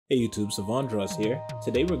Hey YouTube, Savondraws here.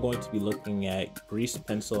 Today we're going to be looking at grease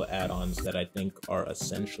pencil add-ons that I think are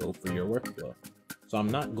essential for your workflow. So I'm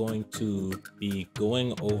not going to be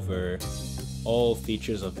going over all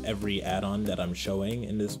features of every add-on that I'm showing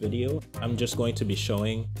in this video. I'm just going to be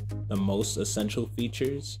showing the most essential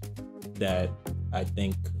features that I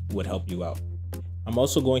think would help you out. I'm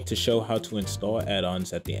also going to show how to install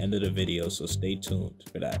add-ons at the end of the video, so stay tuned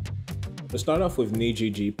for that. To start off with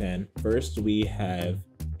Niji Gpen, first we have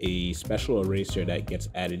a special eraser that gets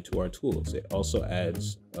added to our tools. It also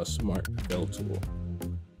adds a smart fill tool.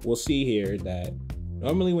 We'll see here that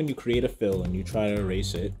normally when you create a fill and you try to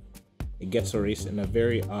erase it, it gets erased in a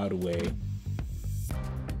very odd way,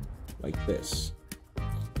 like this.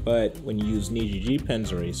 But when you use Niji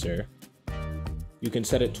Gpen's eraser, you can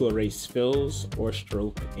set it to erase fills or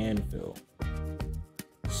stroke and fill.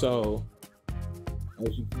 So,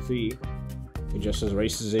 as you can see, it just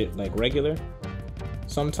erases it like regular.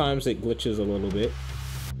 Sometimes it glitches a little bit,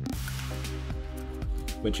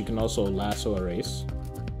 but you can also lasso erase,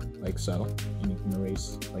 like so, and you can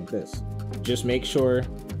erase like this. Just make sure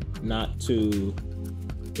not to,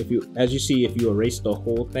 as you see, if you erase the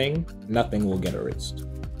whole thing, nothing will get erased.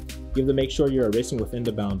 You have to make sure you're erasing within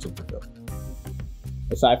the bounds of the fill.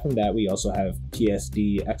 Aside from that, we also have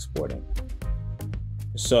PSD exporting.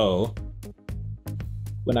 So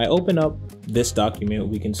when I open up this document,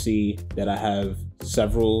 we can see that I have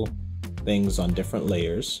several things on different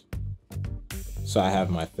layers. So I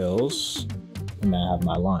have my fills and I have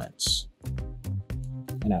my lines.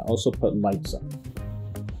 And I also put lights up.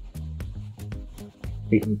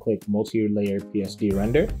 We can click multi-layer PSD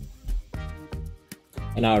render.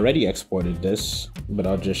 And I already exported this, but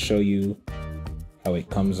I'll just show you how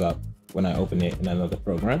it comes up when I open it in another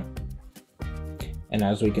program. And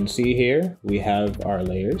as we can see here, we have our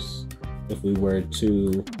layers. If we were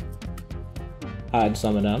to hide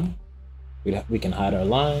some of them, we can hide our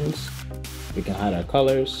lines, we can hide our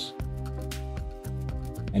colors.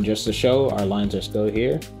 And just to show, our lines are still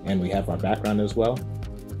here, and we have our background as well.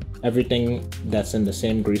 Everything that's in the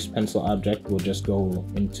same grease pencil object will just go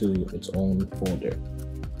into its own folder.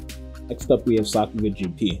 Next up, we have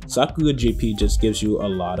SakugaGP. SakugaGP just gives you a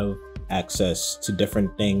lot of access to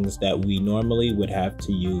different things that we normally would have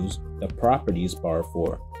to use the properties bar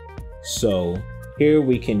for. So here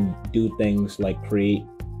we can do things like create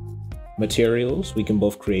materials. We can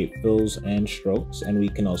both create fills and strokes, and we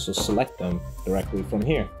can also select them directly from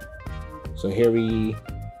here. So here we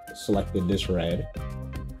selected this red.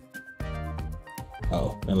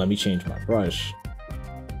 Oh, and let me change my brush.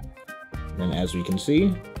 And as we can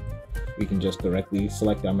see, we can just directly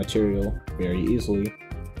select our material very easily.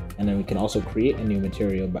 And then we can also create a new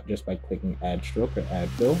material just by clicking add stroke or add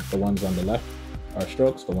fill. The ones on the left are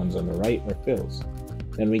strokes, the ones on the right are fills.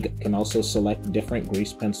 Then we can also select different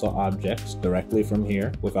grease pencil objects directly from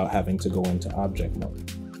here without having to go into object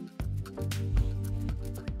mode.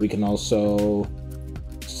 We can also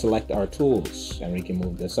select our tools, and we can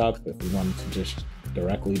move this up. If we wanted to just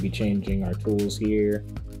directly be changing our tools here,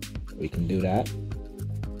 we can do that.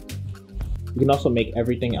 We can also make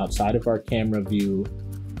everything outside of our camera view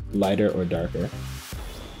lighter or darker.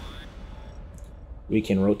 We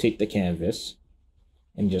can rotate the canvas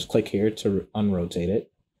and just click here to unrotate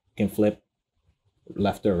it. We can flip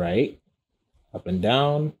left or right, up and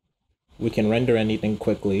down. We can render anything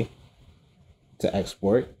quickly to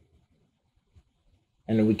export.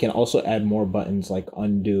 And then we can also add more buttons like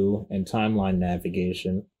undo and timeline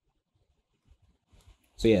navigation.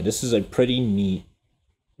 So yeah, this is a pretty neat,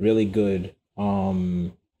 really good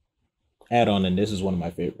add-on, and this is one of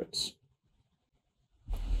my favorites.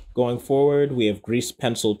 Going forward, we have Grease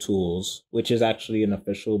Pencil Tools, which is actually an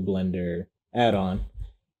official Blender add-on.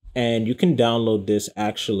 And you can download this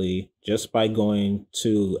actually just by going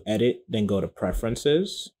to Edit, then go to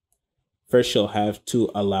Preferences. First, you'll have to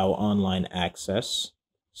allow online access.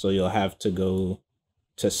 So you'll have to go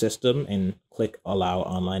to System and click Allow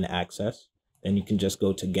Online Access. Then you can just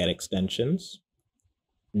go to Get Extensions.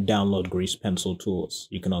 Download Grease Pencil Tools.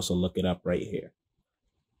 You can also look it up right here.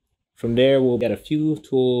 From there, we'll get a few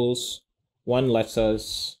tools. One lets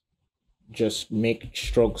us just make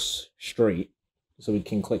strokes straight. So we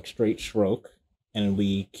can click straight stroke, and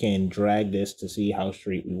we can drag this to see how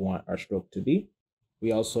straight we want our stroke to be.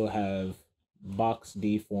 We also have box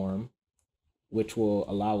deform, which will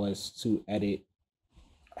allow us to edit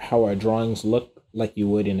how our drawings look like you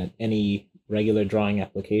would in any regular drawing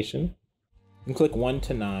application. You can click 1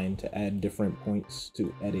 to 9 to add different points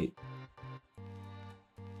to edit,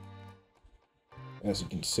 as you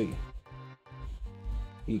can see.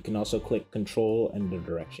 You can also click Control and the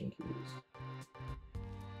direction keys.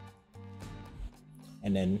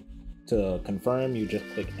 And then to confirm, you just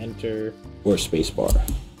click enter or spacebar,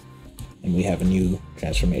 and we have a new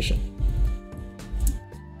transformation.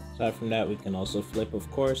 Aside from that, we can also flip, of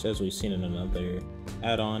course, as we've seen in another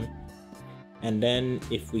add-on. And then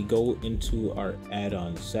if we go into our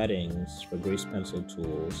add-on settings for Grease Pencil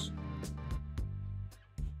tools,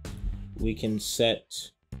 we can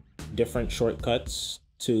set different shortcuts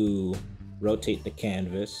to rotate the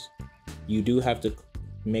canvas. You do have to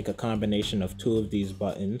make a combination of 2 of these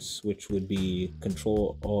buttons, which would be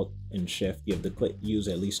Control, Alt, and Shift. You have to use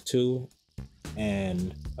at least 2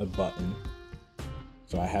 and a button.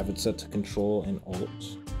 So I have it set to Control and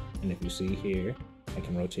Alt, and if you see here, I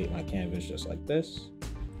can rotate my canvas just like this.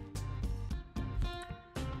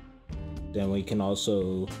 Then we can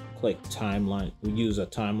also click timeline. We use a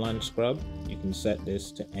timeline scrub. You can set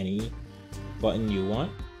this to any button you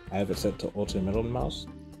want. I have it set to Alt and middle mouse,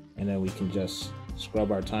 and then we can just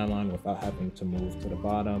scrub our timeline without having to move to the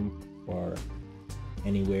bottom or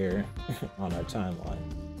anywhere on our timeline.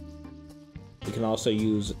 We can also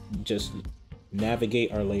just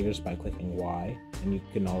navigate our layers by clicking Y, and you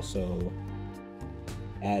can also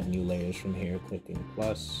add new layers from here, clicking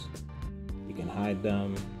plus. You can hide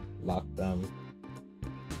them, lock them,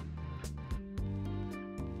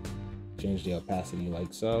 change the opacity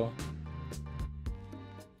like so.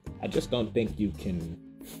 I just don't think you can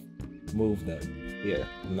move them here,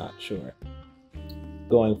 I'm not sure.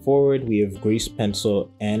 Going forward, we have Grease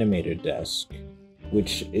Pencil Animator Desk,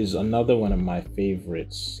 which is another one of my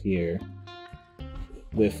favorites here.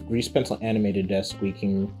 With Grease Pencil Animator Desk, we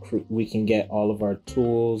can get all of our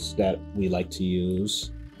tools that we like to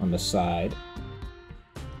use on the side.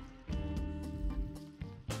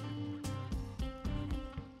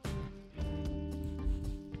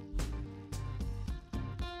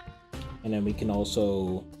 And then we can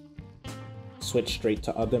also switch straight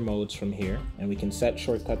to other modes from here, and we can set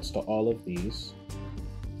shortcuts to all of these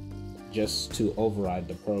just to override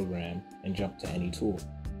the program and jump to any tool.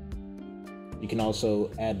 You can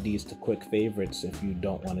also add these to quick favorites if you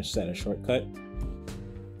don't want to set a shortcut.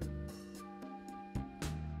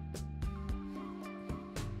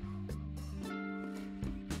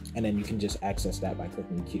 And then you can just access that by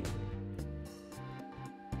clicking Q.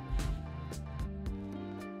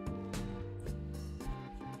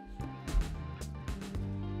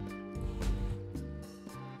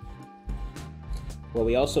 What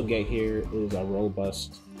we also get here is a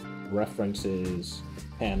robust references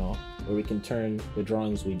panel where we can turn the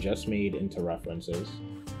drawings we just made into references.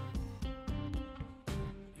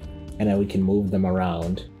 And then we can move them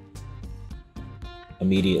around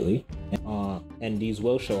immediately. And these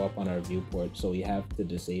will show up on our viewport, so we have to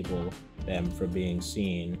disable them for being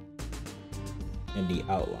seen in the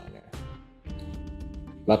outliner.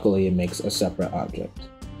 Luckily, it makes a separate object.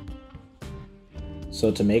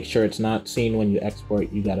 So to make sure it's not seen when you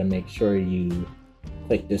export, you gotta make sure you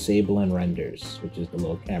click Disable and Renders, which is the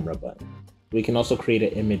little camera button. We can also create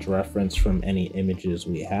an image reference from any images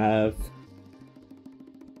we have.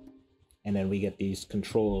 And then we get these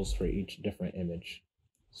controls for each different image.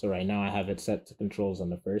 So right now I have it set to controls on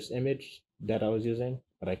the first image that I was using,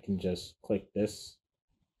 but I can just click this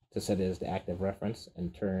to set it as the active reference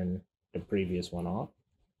and turn the previous one off.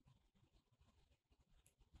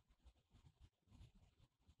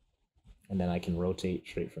 And then I can rotate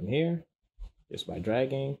straight from here just by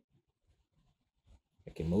dragging.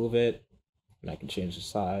 I can move it, and I can change the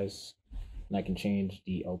size, and I can change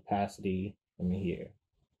the opacity from here.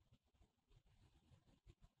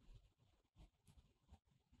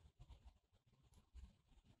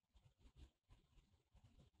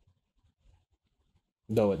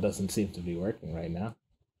 Though it doesn't seem to be working right now.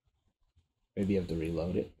 Maybe you have to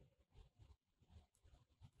reload it.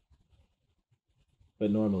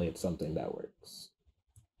 But normally it's something that works.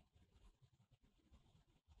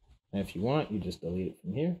 And if you want, you just delete it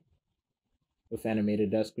from here. With Animator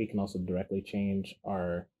Desk, we can also directly change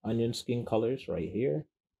our onion skin colors right here.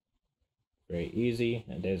 Very easy,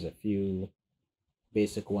 and there's a few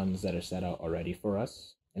basic ones that are set out already for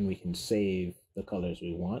us, and we can save the colors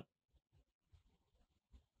we want.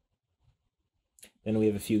 Then we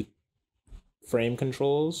have a few frame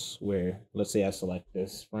controls where, let's say I select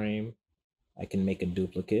this frame, I can make a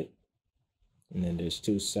duplicate, and then there's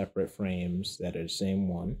 2 separate frames that are the same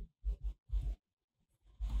one.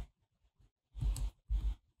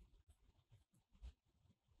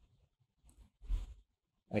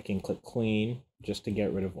 I can click clean just to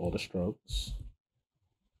get rid of all the strokes.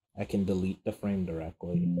 I can delete the frame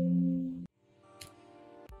directly.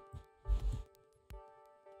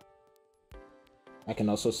 I can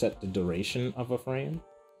also set the duration of a frame.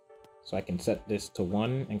 So I can set this to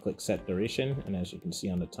 1 and click set duration, and as you can see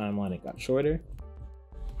on the timeline, it got shorter.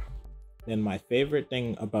 Then my favorite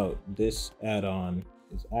thing about this add-on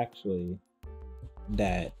is actually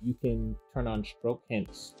that you can turn on stroke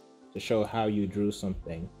hints to show how you drew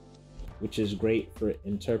something, which is great for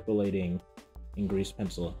interpolating in Grease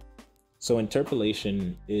Pencil. So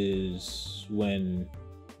interpolation is when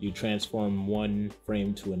you transform one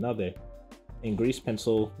frame to another. In Grease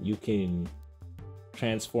Pencil, you can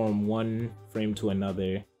transform one frame to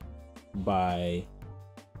another by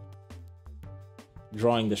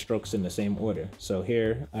drawing the strokes in the same order. So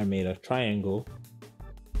here I made a triangle,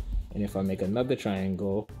 and if I make another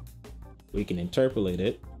triangle, we can interpolate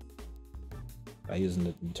it by using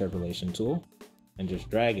the interpolation tool and just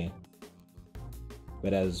dragging.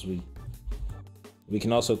 But as we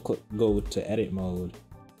can also go to edit mode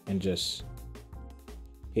and just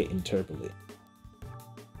hit interpolate.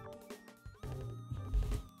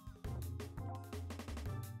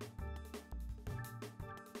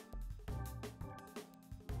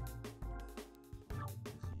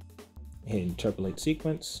 Hit interpolate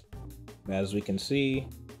sequence. As we can see,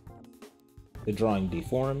 the drawing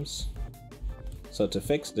deforms. So to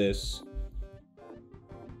fix this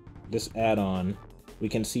add-on, we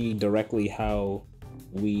can see directly how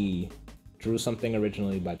we drew something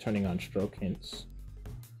originally by turning on stroke hints.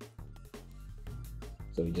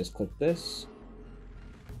 So we just click this.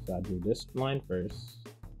 So I drew this line first.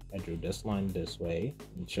 I drew this line this way.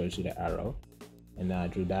 It shows you the arrow. And then I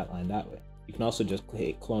drew that line that way. You can also just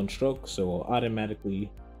hit clone stroke, so it will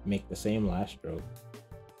automatically make the same last stroke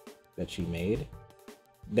that you made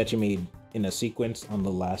in a sequence on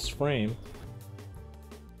the last frame.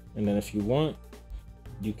 And then if you want,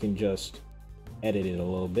 you can just edit it a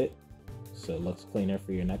little bit so it looks cleaner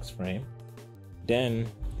for your next frame. Then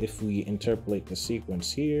if we interpolate the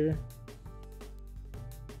sequence here,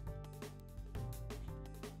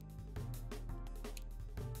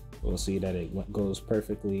 we'll see that it goes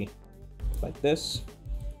perfectly like this.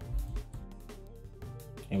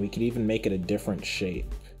 And we could even make it a different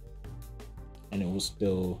shape and it will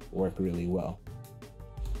still work really well.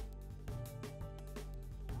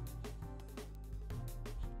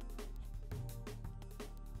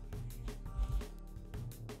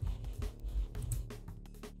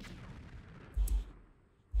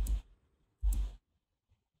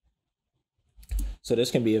 So this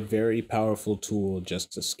can be a very powerful tool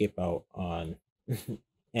just to skip out on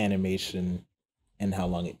animation and how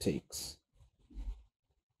long it takes.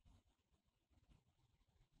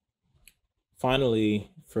 Finally,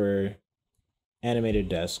 for Animator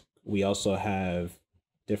Desk, we also have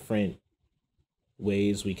different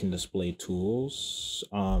ways we can display tools.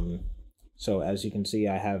 So as you can see,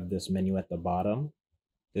 I have this menu at the bottom.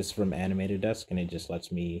 This is from Animator Desk, and it just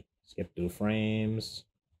lets me skip through frames,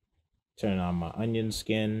 turn on my onion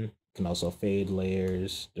skin, can also fade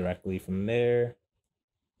layers directly from there.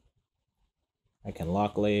 I can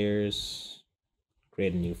lock layers,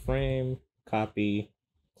 create a new frame, copy,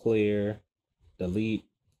 clear, delete,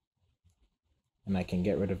 and I can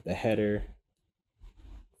get rid of the header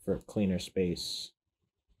for cleaner space.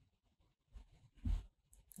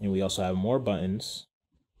 And we also have more buttons.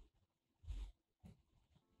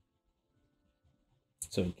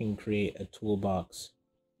 So we can create a toolbox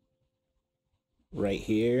right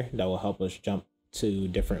here that will help us jump to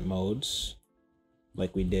different modes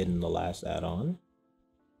like we did in the last add-on.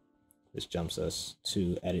 This jumps us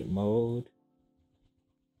to edit mode,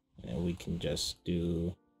 and we can just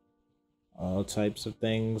do all types of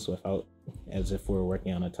things without, as if we're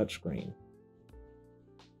working on a touchscreen.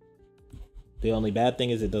 The only bad thing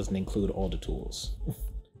is it doesn't include all the tools.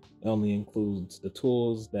 It only includes the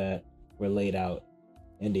tools that were laid out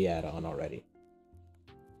in the add-on already.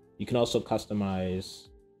 You can also customize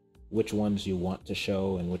which ones you want to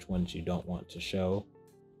show and which ones you don't want to show.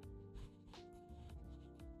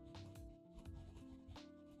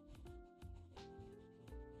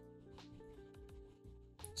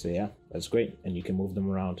 So yeah, that's great, and you can move them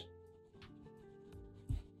around.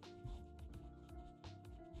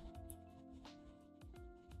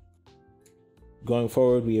 Going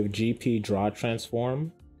forward, we have GP Draw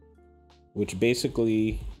Transform, which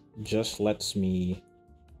basically just lets me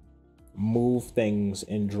move things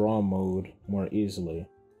in draw mode more easily.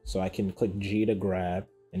 So I can click G to grab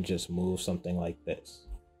and just move something like this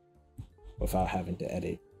without having to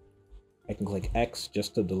edit. I can click X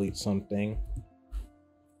just to delete something.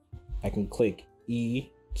 I can click E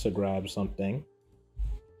to grab something.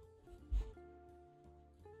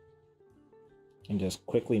 And just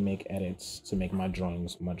quickly make edits to make my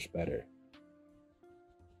drawings much better.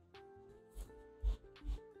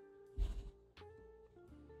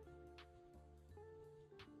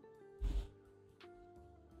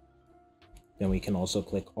 Then we can also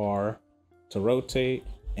click R to rotate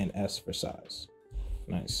and S for size.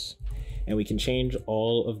 Nice. And we can change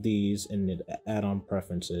all of these in the add-on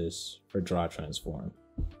preferences for draw transform.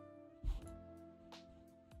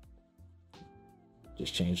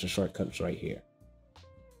 Just change the shortcuts right here.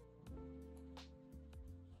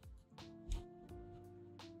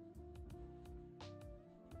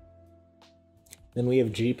 Then we have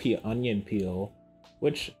GP Onion Peel,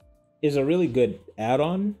 which is a really good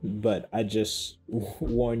add-on, but I just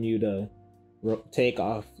warn you to take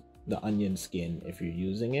off the onion skin if you're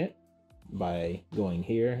using it by going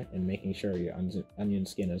here and making sure your onion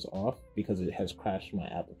skin is off, because it has crashed my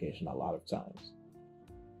application a lot of times.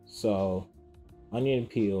 So onion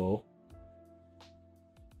peel,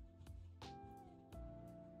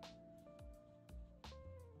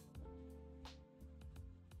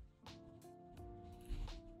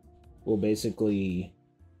 will basically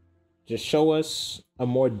just show us a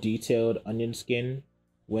more detailed onion skin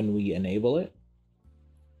when we enable it.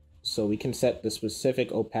 So we can set the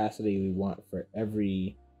specific opacity we want for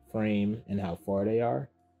every frame and how far they are.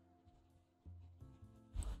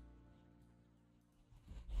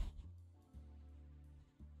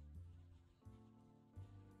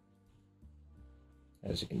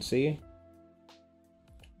 As you can see,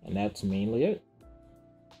 and that's mainly it.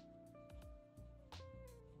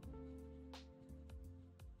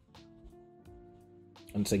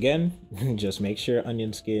 Once again, just make sure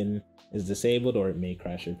onion skin is disabled or it may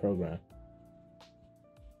crash your program.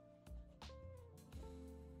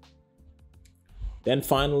 Then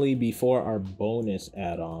finally, before our bonus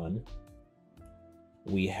add-on,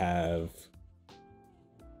 we have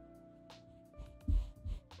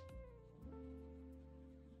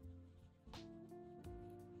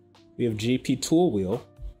GP Tool Wheel,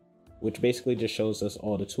 which basically just shows us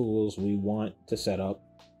all the tools we want to set up,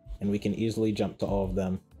 and we can easily jump to all of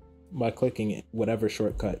them by clicking whatever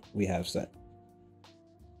shortcut we have set.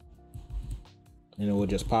 And it will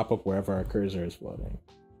just pop up wherever our cursor is floating.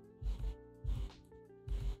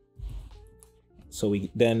 So we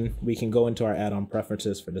can go into our add-on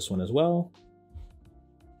preferences for this one as well.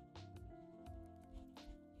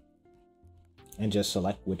 And just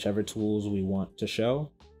select whichever tools we want to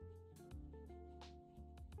show.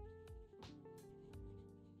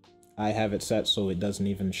 I have it set so it doesn't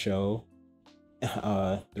even show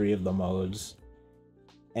 3 of the modes.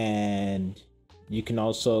 And you can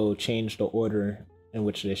also change the order in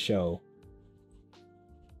which they show.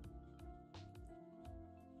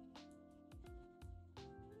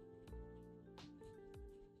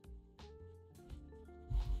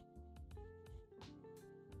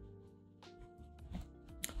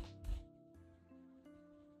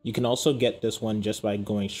 You can also get this one just by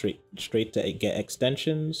going straight to get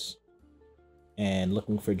extensions and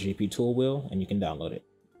looking for GP Tool Wheel, and you can download it.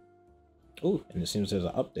 Oh, and it seems there's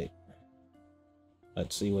an update.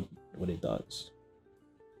 Let's see what it does.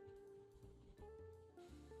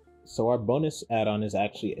 So our bonus add-on is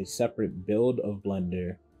actually a separate build of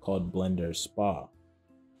Blender called Blender Spa.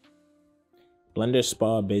 Blender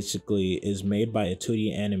Spa basically is made by a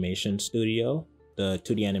 2D animation studio, the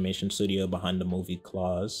 2D animation studio behind the movie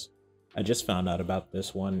Claws. I just found out about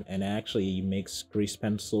this one, and it actually makes Grease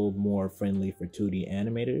Pencil more friendly for 2D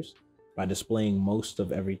animators by displaying most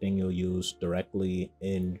of everything you'll use directly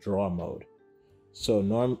in draw mode.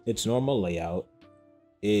 So its normal layout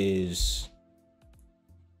is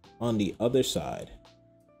on the other side,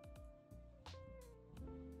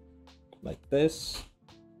 like this,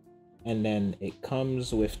 and then it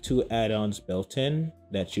comes with 2 add-ons built in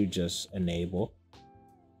that you just enable.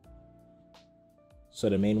 So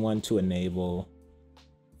the main one to enable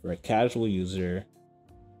for a casual user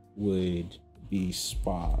would be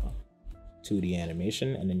Spa 2D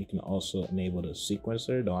animation, and then you can also enable the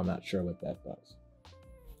sequencer, though I'm not sure what that does.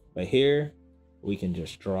 But here we can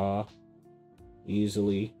just draw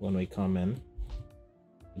easily when we come in.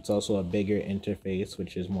 It's also a bigger interface,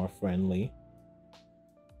 which is more friendly.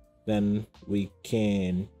 Then we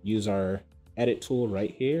can use our edit tool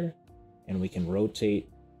right here, and we can rotate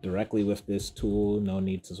directly with this tool. No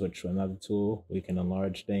need to switch to another tool. We can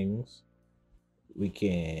enlarge things. We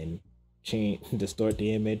can distort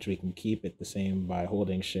the image. We can keep it the same by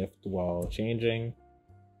holding shift while changing.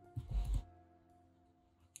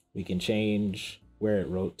 We can change where it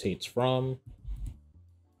rotates from.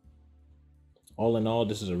 All in all,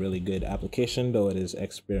 this is a really good application, though it is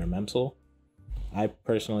experimental. I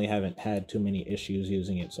personally haven't had too many issues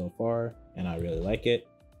using it so far, and I really like it.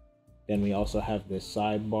 Then we also have this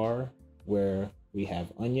sidebar where we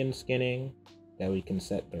have onion skinning that we can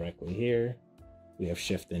set directly here. We have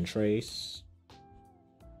shift and trace.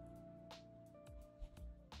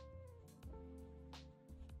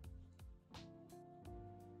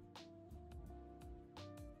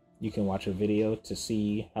 You can watch a video to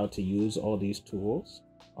see how to use all these tools.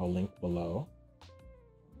 I'll link below.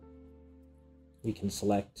 We can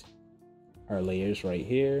select our layers right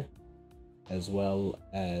here, as well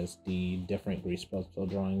as the different grease pencil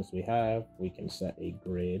drawings we have. We can set a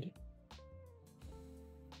grid.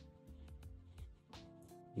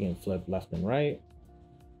 You can flip left and right.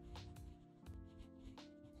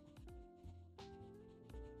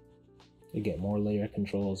 You get more layer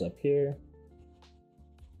controls up here.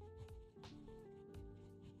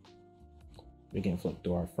 We can flip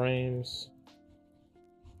through our frames.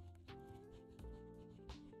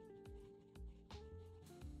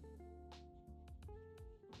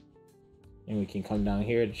 And we can come down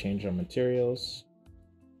here to change our materials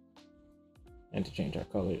and to change our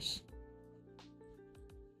colors.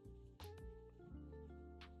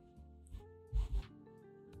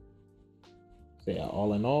 So yeah,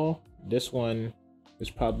 all in all, this one is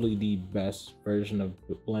probably the best version of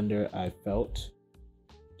Blender I felt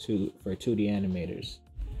for 2D animators.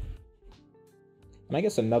 And I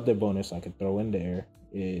guess another bonus I could throw in there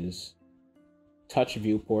is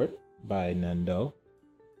Touchviewport by Nendo.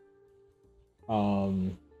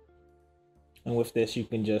 And with this, you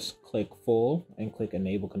can just click full and click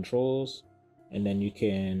enable controls, and then you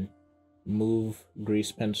can move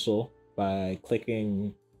grease pencil by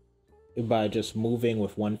just moving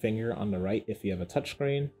with one finger on the right if you have a touch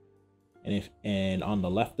screen, and on the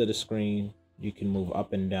left of the screen you can move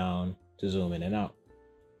up and down to zoom in and out.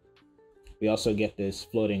 We also get this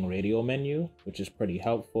floating radial menu, which is pretty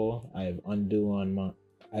helpful. I have undo,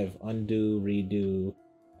 redo.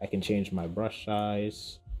 I can change my brush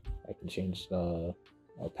size. I can change the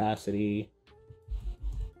opacity.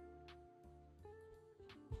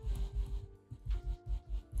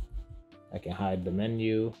 I can hide the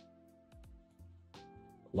menu.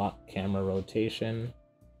 Lock camera rotation.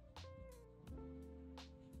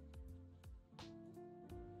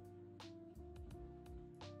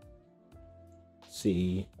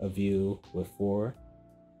 See a view with 4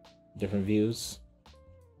 different views.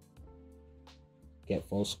 Get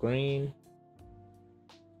full screen.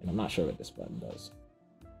 And I'm not sure what this button does.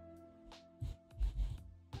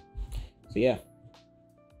 So yeah,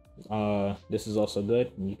 this is also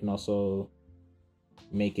good. And you can also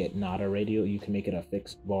make it not a radial. You can make it a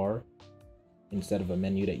fixed bar instead of a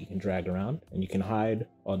menu that you can drag around. And you can hide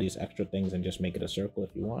all these extra things and just make it a circle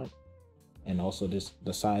if you want. And also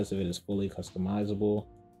the size of it is fully customizable,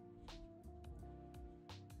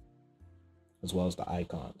 as well as the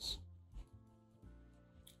icons.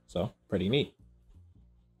 So pretty neat.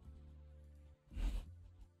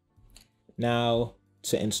 Now,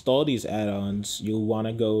 to install these add-ons, you'll want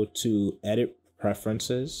to go to Edit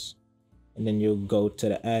Preferences, and then you'll go to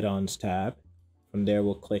the Add-ons tab. From there,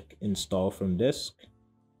 we'll click Install from Disk.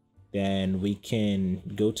 Then we can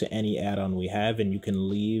go to any add-on we have, and you can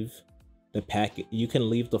leave the packet. You can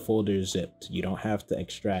leave the folder zipped. You don't have to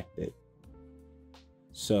extract it.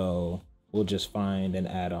 So we'll just find an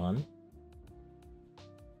add-on.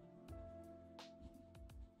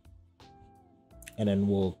 And then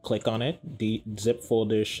we'll click on it. The zip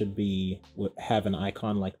folder should have an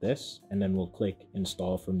icon like this, and then we'll click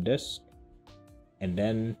Install from Disk, and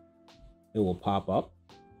then it will pop up.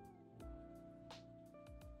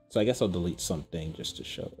 So I guess I'll delete something just to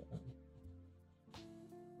show it.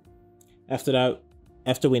 After that,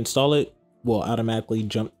 after we install it, we'll automatically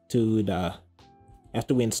jump to the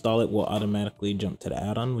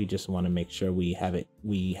add-on. We just want to make sure we have it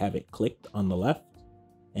clicked on the left,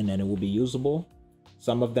 and then it will be usable.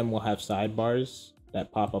 Some of them will have sidebars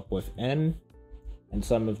that pop up with N, and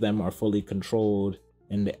some of them are fully controlled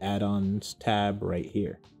in the add-ons tab right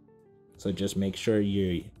here. So just make sure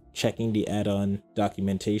you're checking the add-on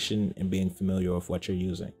documentation and being familiar with what you're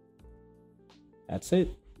using. That's it.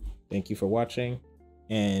 Thank you for watching,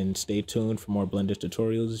 and stay tuned for more Blender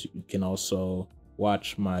tutorials. You can also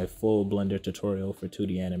watch my full Blender tutorial for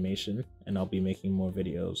 2D animation, and I'll be making more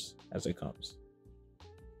videos as it comes.